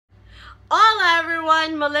Hola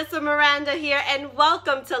everyone, Melissa Miranda here, and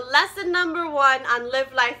welcome to lesson number 1 on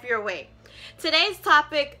Live Life Your Way. Today's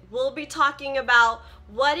topic, we'll be talking about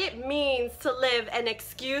what it means to live an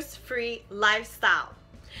excuse-free lifestyle.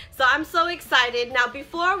 So I'm so excited. Now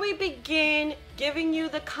before we begin giving you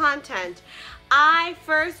the content, I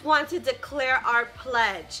first want to declare our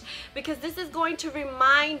pledge because this is going to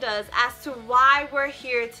remind us as to why we're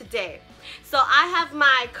here today. So I have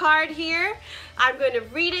my card here. I'm going to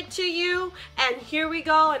read it to you, and here we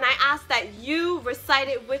go, and I ask that you recite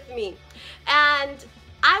it with me. And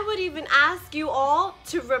I would even ask you all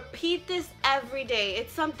to repeat this every day.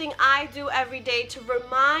 It's something I do every day to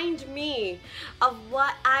remind me of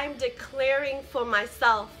what I'm declaring for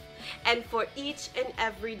myself and for each and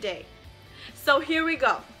every day. So here we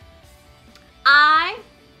go. I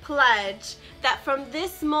pledge that from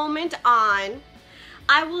this moment on,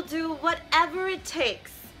 I will do whatever it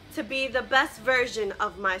takes to be the best version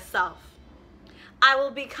of myself. I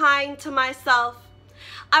will be kind to myself.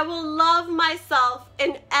 I will love myself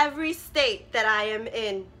in every state that I am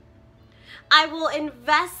in. I will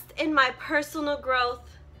invest in my personal growth.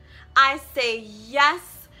 I say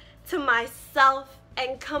yes to myself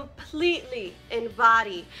and completely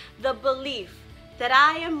embody the belief that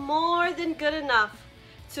I am more than good enough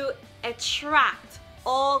to attract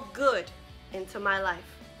all good into my life.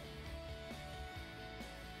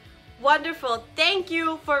 Wonderful. Thank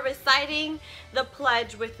you for reciting the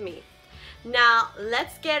pledge with me. Now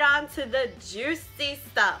let's get on to the juicy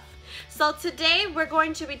stuff. So today we're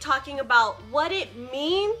going to be talking about what it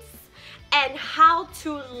means and how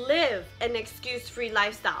to live an excuse-free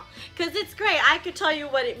lifestyle. Because it's great, I could tell you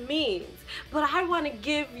what it means, but I want to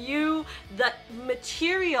give you the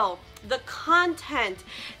material, the content,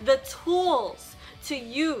 the tools to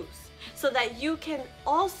use so that you can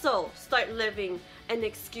also start living an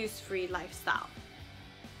excuse-free lifestyle.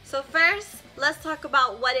 So first, let's talk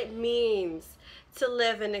about what it means to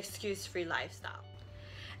live an excuse-free lifestyle.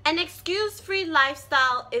 An excuse-free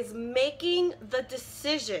lifestyle is making the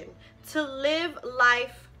decision to live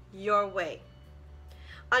life your way,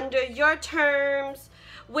 under your terms,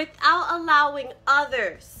 without allowing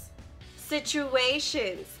others,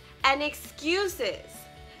 situations, and excuses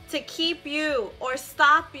to keep you or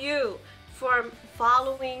stop you from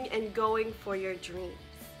following and going for your dreams.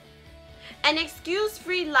 An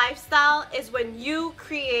excuse-free lifestyle is when you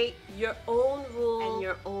create your own rules and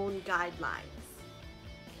your own guidelines.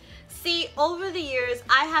 See, over the years,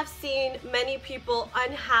 I have seen many people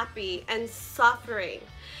unhappy and suffering.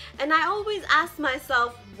 And I always ask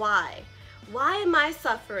myself, why? Why am I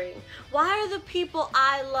suffering? Why are the people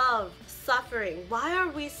I love suffering? Why are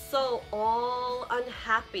we so all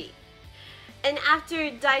unhappy? And after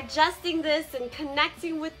digesting this and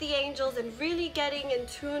connecting with the angels and really getting in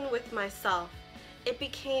tune with myself, it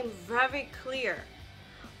became very clear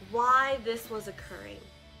why this was occurring.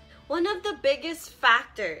 One of the biggest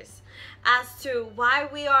factors as to why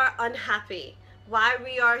we are unhappy, why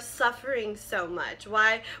we are suffering so much,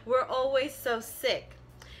 why we're always so sick,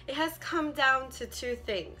 it has come down to two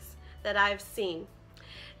things that I've seen.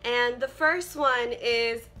 And the first one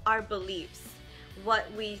is our beliefs, what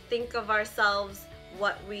we think of ourselves,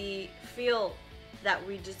 what we feel that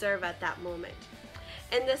we deserve at that moment.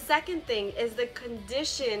 And the second thing is the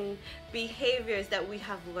conditioned behaviors that we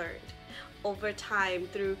have learned over time,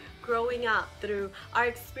 through growing up, through our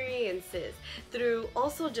experiences, through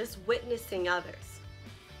also just witnessing others.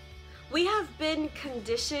 We have been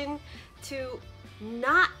conditioned to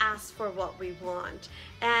not ask for what we want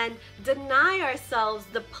and deny ourselves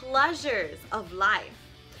the pleasures of life.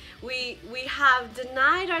 We have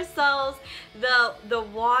denied ourselves the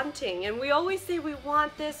wanting, and we always say we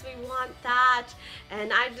want this, we want that,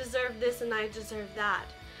 and I deserve this and I deserve that.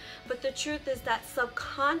 But the truth is that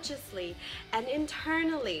subconsciously and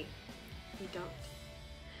internally, we don't.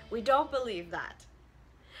 We don't believe that.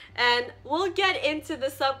 And we'll get into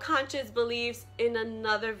the subconscious beliefs in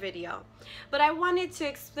another video. But I wanted to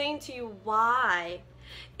explain to you why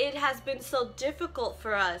it has been so difficult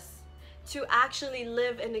for us to actually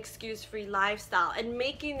live an excuse-free lifestyle and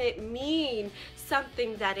making it mean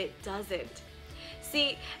something that it doesn't.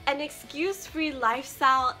 See, an excuse-free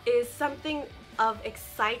lifestyle is something of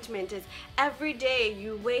excitement. Is every day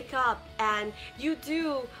you wake up and you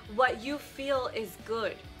do what you feel is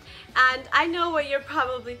good. And I know what you're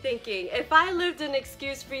probably thinking. If I lived an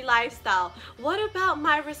excuse-free lifestyle, what about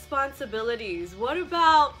my responsibilities? What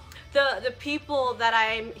about the people that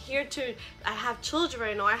I'm here to, I have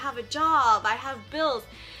children, or I have a job, I have bills?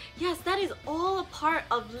 Yes, that is all a part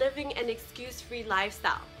of living an excuse-free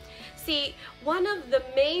lifestyle. See, one of the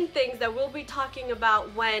main things that we'll be talking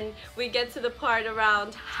about when we get to the part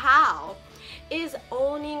around how is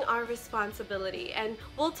owning our responsibility, and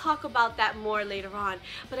we'll talk about that more later on.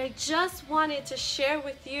 But I just wanted to share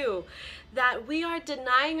with you that we are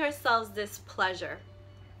denying ourselves this pleasure.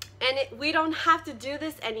 And we don't have to do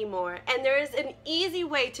this anymore. And there is an easy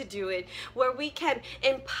way to do it where we can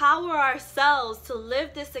empower ourselves to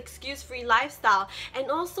live this excuse-free lifestyle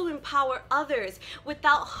and also empower others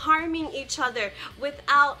without harming each other,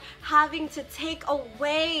 without having to take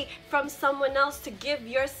away from someone else to give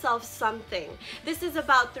yourself something. This is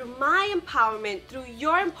about through my empowerment, through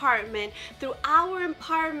your empowerment, through our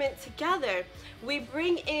empowerment together. We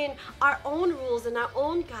bring in our own rules and our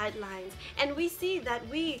own guidelines, and we see that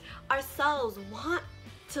we ourselves want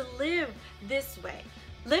to live this way.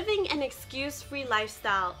 Living an excuse-free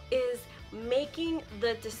lifestyle is making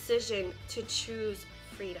the decision to choose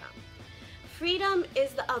freedom. Freedom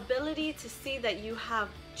is the ability to see that you have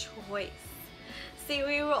choice. See,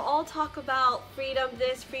 we will all talk about freedom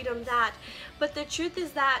this, freedom that, but the truth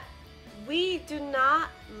is that we do not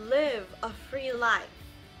live a free life.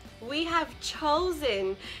 We have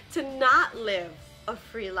chosen to not live a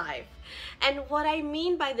free life. And what I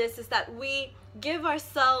mean by this is that we give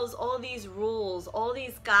ourselves all these rules, all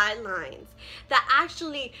these guidelines that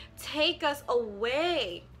actually take us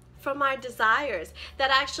away from our desires,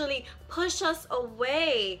 that actually push us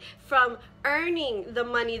away from earning the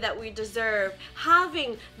money that we deserve,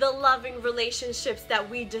 having the loving relationships that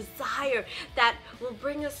we desire, that will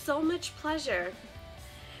bring us so much pleasure.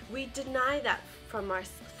 We deny that from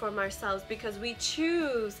ourselves because we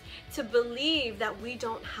choose to believe that we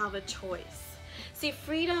don't have a choice. See,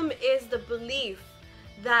 freedom is the belief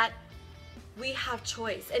that we have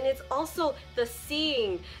choice, and it's also the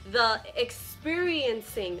seeing, the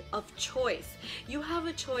experiencing of choice. You have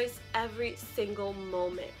a choice every single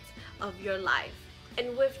moment of your life,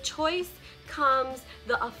 and with choice comes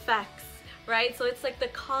the effects, right? So it's like the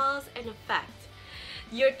cause and effect.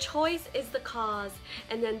 Your choice is the cause,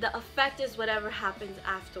 and then the effect is whatever happens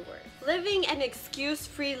afterward. Living an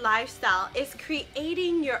excuse-free lifestyle is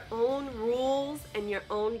creating your own rules and your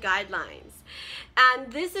own guidelines.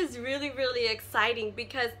 And this is really, really exciting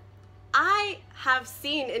because I have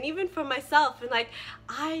seen, and even for myself, and like,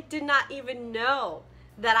 I did not even know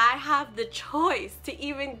that I have the choice to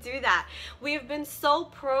even do that. We've been so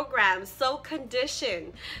programmed, so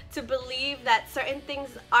conditioned to believe that certain things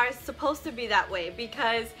are supposed to be that way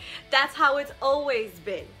because that's how it's always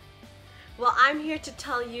been. Well, I'm here to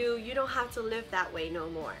tell you, you don't have to live that way no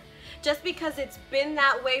more. Just because it's been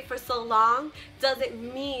that way for so long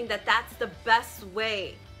doesn't mean that that's the best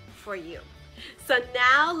way for you. So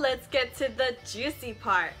now let's get to the juicy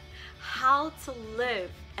part. How to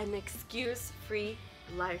live an excuse-free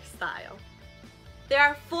lifestyle. There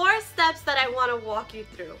are 4 steps that I want to walk you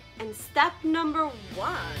through. And step number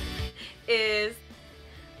 1 is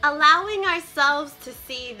allowing ourselves to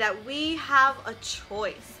see that we have a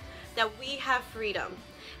choice, that we have freedom.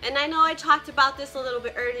 And I know I talked about this a little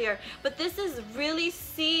bit earlier, but this is really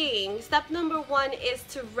seeing, step number 1 is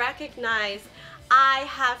to recognize I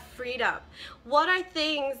have freedom. What are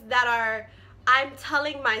things that I'm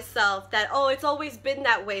telling myself that, oh, it's always been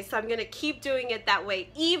that way, so I'm gonna keep doing it that way,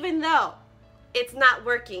 even though it's not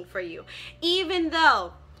working for you, even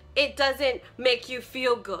though it doesn't make you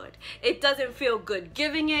feel good. It doesn't feel good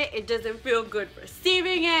giving it, it doesn't feel good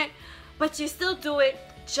receiving it, but you still do it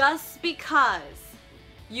just because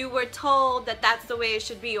you were told that that's the way it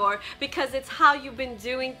should be, or because it's how you've been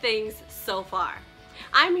doing things so far.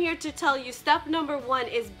 I'm here to tell you step number 1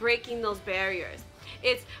 is breaking those barriers.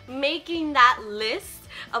 It's making that list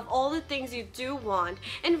of all the things you do want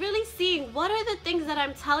and really seeing what are the things that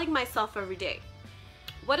I'm telling myself every day.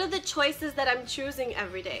 What are the choices that I'm choosing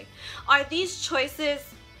every day? Are these choices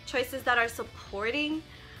that are supporting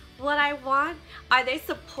what I want? Are they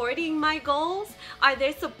supporting my goals? Are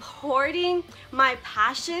they supporting my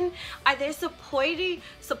passion? Are they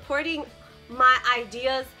supporting my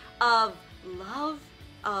ideas of love,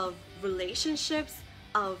 of relationships,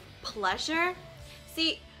 of pleasure?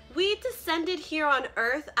 See, we descended here on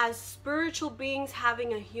earth as spiritual beings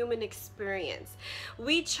having a human experience.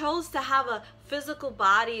 We chose to have a physical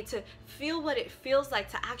body, to feel what it feels like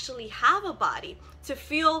to actually have a body, to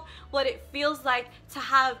feel what it feels like to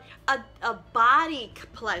have a body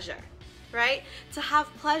pleasure, right? To have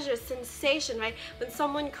pleasure, sensation, right? When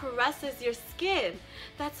someone caresses your skin,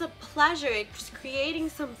 that's a pleasure. It's creating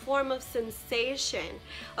some form of sensation,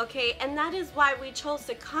 okay? And that is why we chose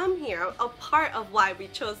to come here. A part of why we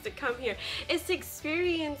chose to come here is to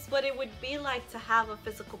experience what it would be like to have a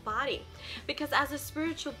physical body. Because as a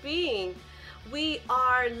spiritual being, we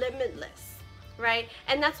are limitless, right?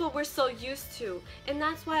 And that's what we're so used to. And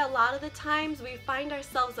that's why a lot of the times we find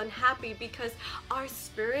ourselves unhappy, because our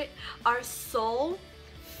spirit, our soul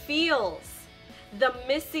feels the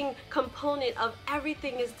missing component of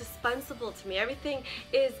everything is dispensable to me. Everything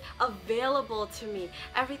is available to me.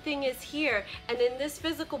 Everything is here. And in this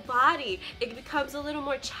physical body, it becomes a little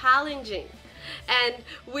more challenging. And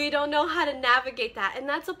we don't know how to navigate that. And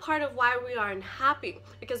that's a part of why we are unhappy,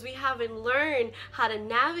 because we haven't learned how to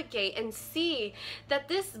navigate and see that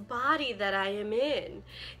this body that I am in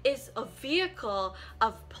is a vehicle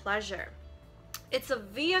of pleasure. It's a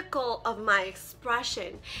vehicle of my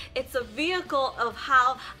expression. It's a vehicle of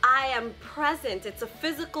how I am present. It's a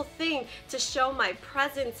physical thing to show my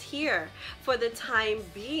presence here for the time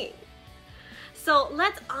being. So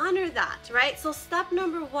let's honor that, right? So step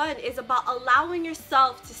number 1 is about allowing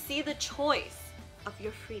yourself to see the choice of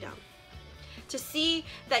your freedom. To see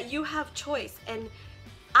that you have choice. And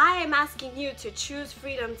I am asking you to choose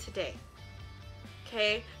freedom today.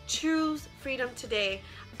 Okay? Choose freedom today.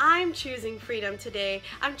 I'm choosing freedom today.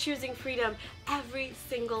 I'm choosing freedom every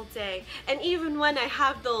single day. And even when I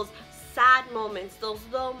have those sad moments, those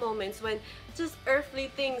low moments, when just earthly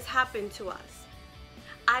things happen to us,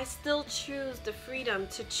 I still choose the freedom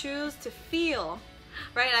to choose to feel,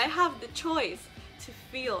 right? I have the choice to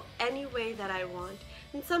feel any way that I want.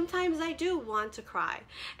 And sometimes I do want to cry,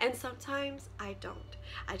 and sometimes I don't.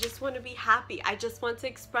 I just want to be happy. I just want to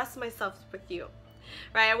express myself with you,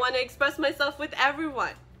 right? I want to express myself with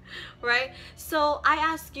everyone, right? So I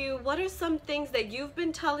ask you, what are some things that you've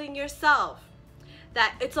been telling yourself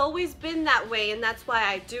that it's always been that way and that's why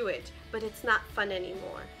I do it, but it's not fun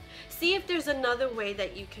anymore? See if there's another way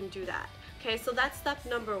that you can do that. Okay, so that's step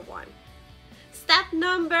number 1. Step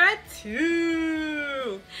number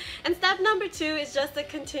 2. And step number 2 is just a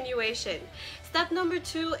continuation. Step number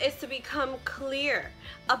 2 is to become clear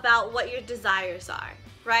about what your desires are,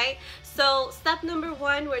 right? So step number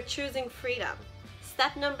 1, we're choosing freedom.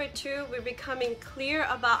 Step number 2, we're becoming clear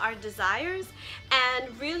about our desires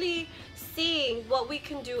and really seeing what we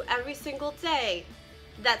can do every single day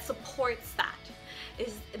that supports that.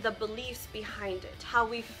 Is the beliefs behind it, how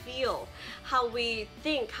we feel, how we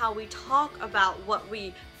think, how we talk about what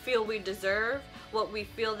we feel we deserve, what we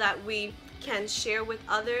feel that we can share with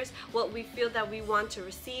others, what we feel that we want to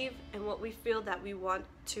receive, and what we feel that we want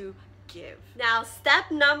to give. Now, step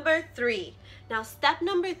number 3. Now, step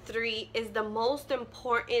number 3 is the most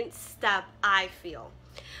important step, I feel.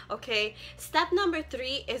 Okay, step number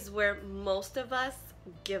 3 is where most of us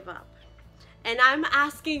give up. And I'm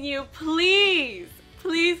asking you, please,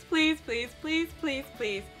 please, please, please, please, please,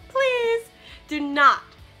 please, please, do not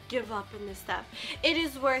give up in this step. It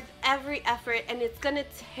is worth every effort, and it's gonna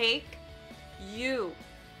take you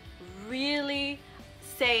really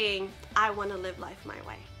saying, I wanna live life my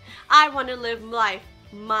way. I wanna live life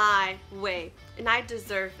my way, and I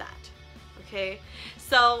deserve that, okay?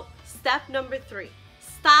 So, step number 3,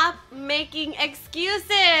 stop making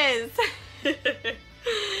excuses.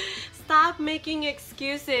 Stop making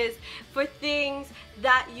excuses for things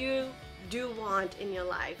that you do want in your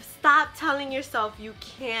life. Stop telling yourself you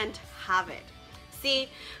can't have it. See,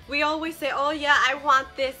 we always say, oh yeah, I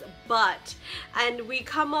want this, but, and we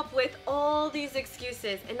come up with all these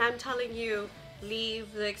excuses, and I'm telling you,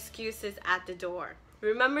 leave the excuses at the door.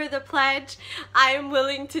 Remember the pledge? I am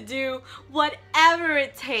willing to do whatever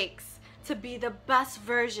it takes to be the best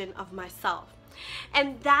version of myself.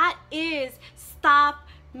 And that is, stop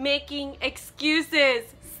making excuses.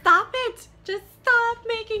 Stop it. Just stop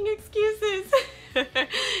making excuses. I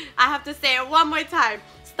have to say it one more time.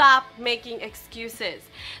 Stop making excuses.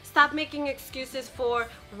 Stop making excuses for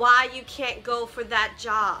why you can't go for that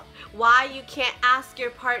job, why you can't ask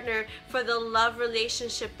your partner for the love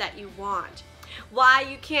relationship that you want, why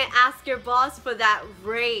you can't ask your boss for that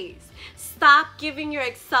raise. Stop giving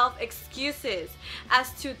yourself excuses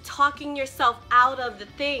as to talking yourself out of the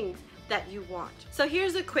things that you want. So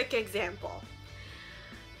here's a quick example.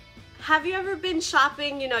 Have you ever been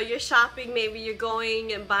shopping? You know, you're shopping, maybe you're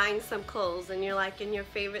going and buying some clothes, and you're like in your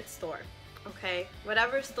favorite store, okay?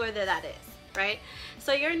 Whatever store that is, right?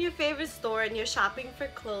 So you're in your favorite store and you're shopping for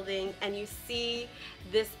clothing, and you see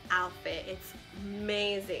this outfit. It's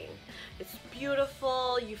amazing. It's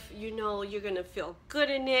beautiful. You know you're gonna feel good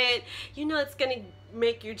in it. You know it's gonna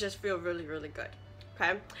make you just feel really, really good,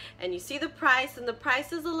 okay? And you see the price, and the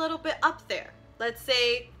price is a little bit up there. Let's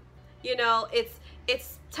say, you know, it's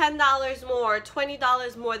 $10 more,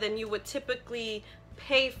 $20 more than you would typically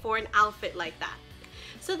pay for an outfit like that.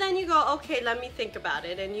 So then you go, okay, let me think about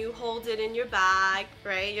it, and you hold it in your bag,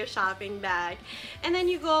 right, your shopping bag, and then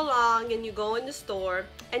you go along and you go in the store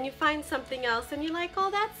and you find something else and you're like,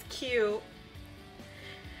 oh, that's cute.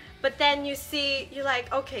 But then you see, you're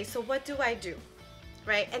like, okay, so what do I do,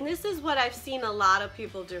 right? And this is what I've seen a lot of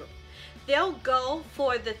people do. They'll go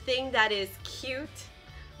for the thing that is cute,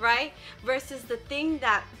 right, versus the thing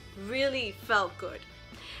that really felt good.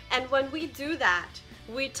 And when we do that,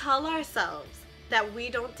 we tell ourselves that we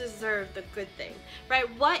don't deserve the good thing, right?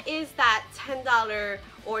 What is that $10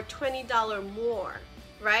 or $20 more,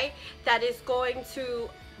 right, that is going to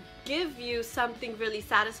give you something really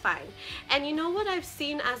satisfying? And you know what I've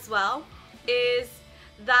seen as well is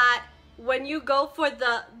that when you go for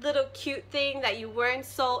the little cute thing that you weren't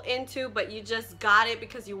so into, but you just got it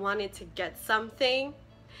because you wanted to get something,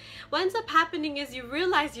 what ends up happening is you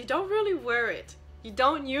realize you don't really wear it. You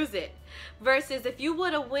don't use it. Versus if you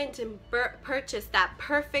would have went and purchased that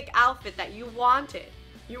perfect outfit that you wanted,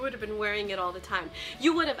 you would have been wearing it all the time.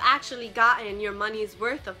 You would have actually gotten your money's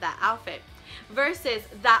worth of that outfit. Versus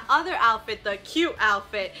that other outfit, the cute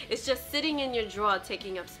outfit, is just sitting in your drawer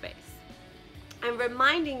taking up space. And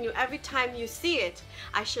reminding you every time you see it,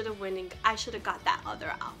 I should have got that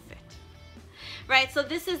other outfit. Right? So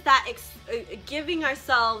this is that giving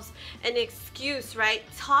ourselves an excuse, right?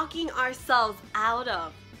 Talking ourselves out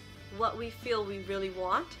of what we feel we really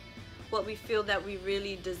want, what we feel that we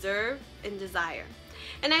really deserve and desire.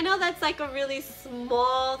 And I know that's like a really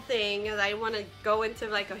small thing, and I want to go into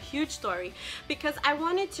like a huge story, because I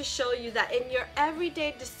wanted to show you that in your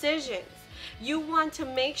everyday decisions, you want to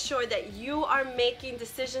make sure that you are making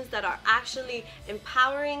decisions that are actually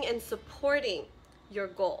empowering and supporting your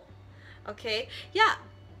goal. Okay, yeah,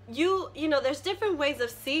 you know, there's different ways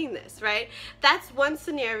of seeing this, right? That's one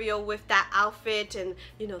scenario with that outfit and,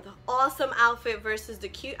 you know, the awesome outfit versus the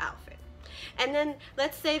cute outfit. And then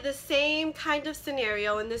let's say the same kind of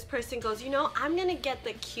scenario and this person goes, you know, I'm gonna get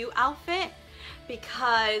the cute outfit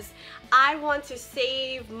because I want to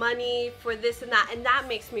save money for this and that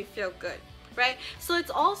makes me feel good. Right? So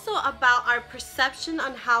it's also about our perception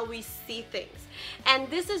on how we see things. And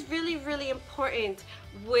this is really, really important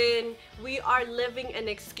when we are living an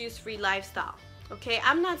excuse-free lifestyle. Okay?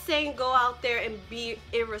 I'm not saying go out there and be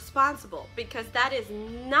irresponsible, because that is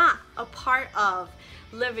not a part of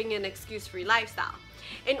living an excuse-free lifestyle.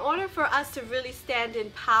 In order for us to really stand in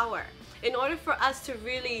power, in order for us to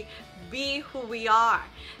really be who we are,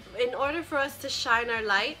 in order for us to shine our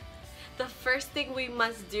light, the first thing we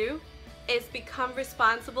must do is become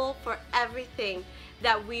responsible for everything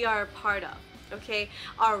that we are a part of. Okay,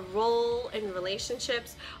 our role in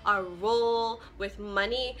relationships, our role with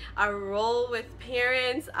money, our role with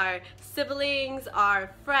parents, our siblings,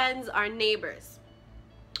 our friends, our neighbors.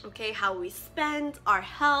 Okay, how we spend, our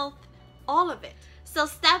health, all of it. So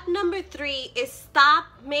step number 3 is stop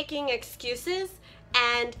making excuses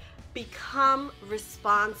and become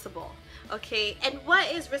responsible. Okay, and what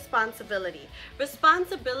is responsibility?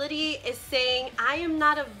 Responsibility is saying I am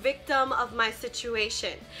not a victim of my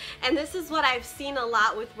situation. And this is what I've seen a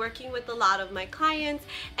lot with working with a lot of my clients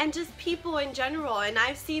and just people in general, and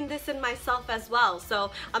I've seen this in myself as well.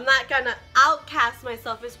 So I'm not gonna outcast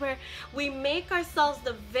myself. It's where we make ourselves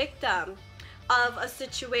the victim of a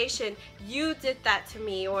situation. You did that to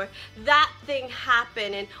me, or that thing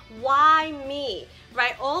happened, and why me,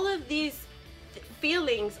 right? All of these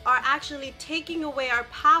feelings are actually taking away our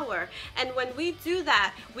power, and when we do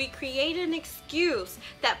that, we create an excuse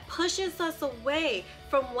that pushes us away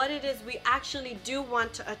from what it is we actually do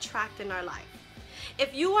want to attract in our life.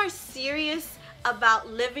 If you are serious about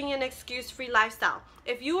living an excuse-free lifestyle,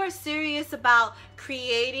 if you are serious about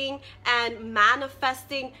creating and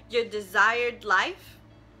manifesting your desired life,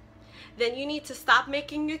 then you need to stop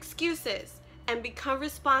making excuses and become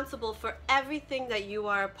responsible for everything that you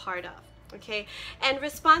are a part of. Okay, and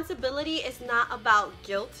responsibility is not about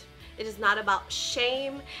guilt, it is not about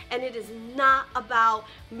shame, and it is not about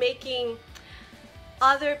making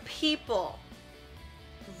other people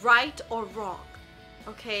right or wrong.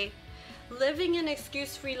 Okay, living an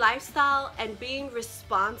excuse-free lifestyle and being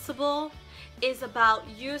responsible is about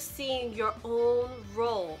you seeing your own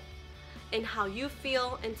role in how you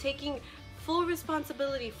feel and taking full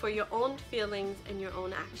responsibility for your own feelings and your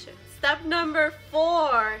own actions. Step number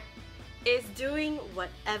 4 is doing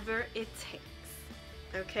whatever it takes.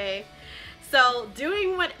 Okay, so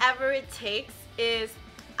doing whatever it takes is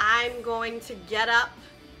I'm going to get up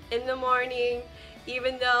in the morning,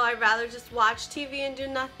 even though I'd rather just watch TV and do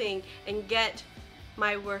nothing, and get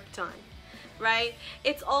my work done, right?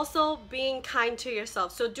 It's also being kind to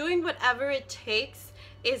yourself. So doing whatever it takes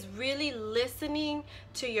is really listening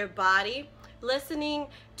to your body, listening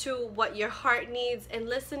to what your heart needs, and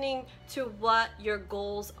listening to what your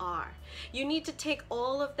goals are. You need to take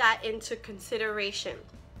all of that into consideration.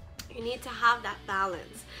 You need to have that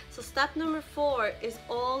balance. So step number 4 is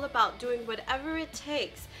all about doing whatever it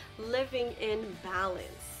takes, living in balance.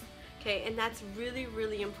 Okay, and that's really,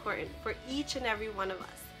 really important for each and every one of us.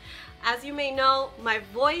 As you may know, my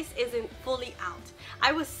voice isn't fully out.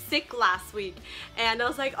 I was sick last week and I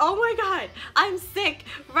was like, oh my God, I'm sick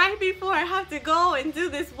right before I have to go and do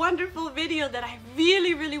this wonderful video that I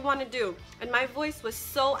really, really want to do. And my voice was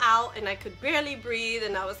so out and I could barely breathe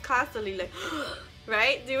and I was constantly like,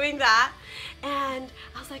 right, doing that. And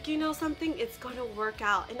I was like, you know something, it's gonna work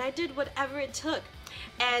out. And I did whatever it took.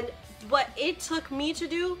 And what it took me to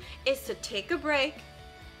do is to take a break,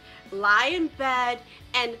 lie in bed,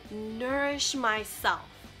 and nourish myself,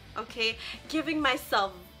 okay? Giving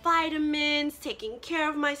myself vitamins, taking care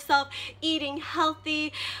of myself, eating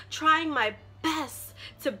healthy, trying my best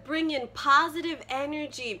to bring in positive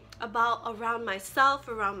energy around myself,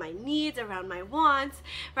 around my needs, around my wants,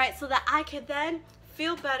 right? So that I can then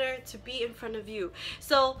feel better to be in front of you.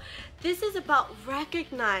 So this is about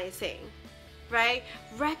recognizing, right?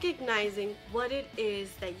 Recognizing what it is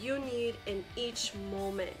that you need in each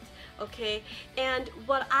moment, okay? And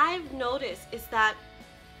what I've noticed is that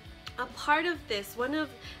a part of this, one of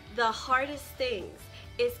the hardest things,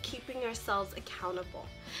 is keeping ourselves accountable.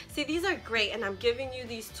 See, these are great and I'm giving you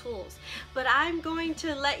these tools, but I'm going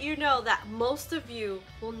to let you know that most of you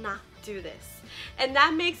will not do this. And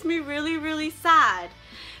that makes me really, really sad,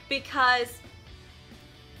 because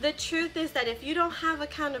the truth is that if you don't have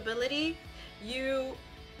accountability, you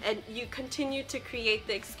continue to create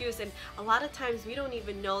the excuse, and a lot of times we don't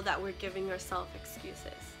even know that we're giving ourselves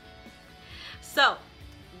excuses. So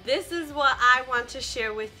this is what I want to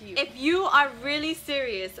share with you. If you are really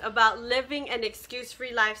serious about living an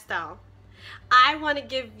excuse-free lifestyle, I want to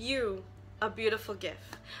give you a beautiful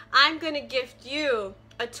gift. I'm going to gift you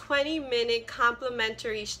a 20-minute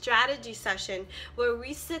complimentary strategy session where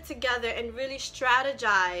we sit together and really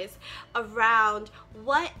strategize around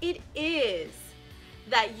what it is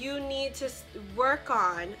that you need to work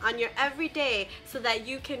on your everyday, so that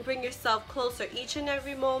you can bring yourself closer each and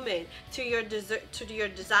every moment to your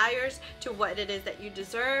desires, to what it is that you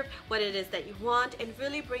deserve, what it is that you want, and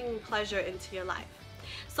really bringing pleasure into your life.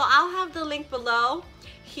 So I'll have the link below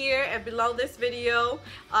here and below this video.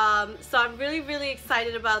 So I'm really, really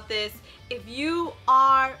excited about this. If you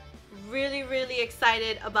are really, really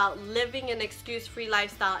excited about living an excuse-free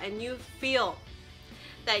lifestyle and you feel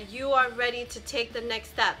that you are ready to take the next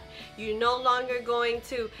step, you're no longer going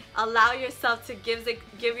to allow yourself to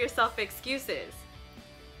give yourself excuses,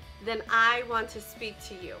 then I want to speak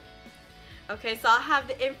to you. Okay, so I'll have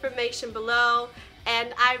the information below,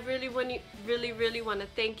 and I really want to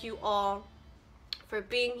thank you all for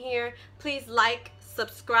being here. Please like,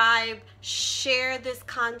 subscribe, share this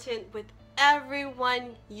content with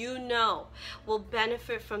everyone you know will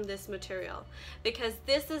benefit from this material, because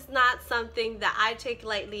this is not something that I take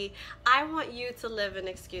lightly. I want you to live an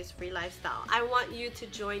excuse-free lifestyle. I want you to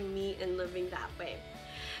join me in living that way.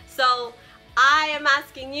 So I am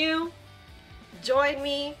asking you, join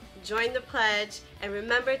me, join the pledge, and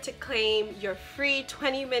remember to claim your free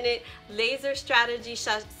 20-minute laser strategy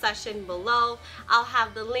session below. I'll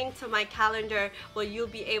have the link to my calendar where you'll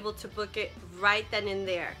be able to book it right then and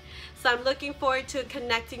there. So I'm looking forward to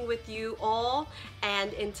connecting with you all,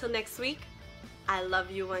 and until next week, I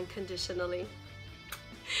love you unconditionally.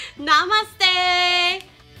 Namaste!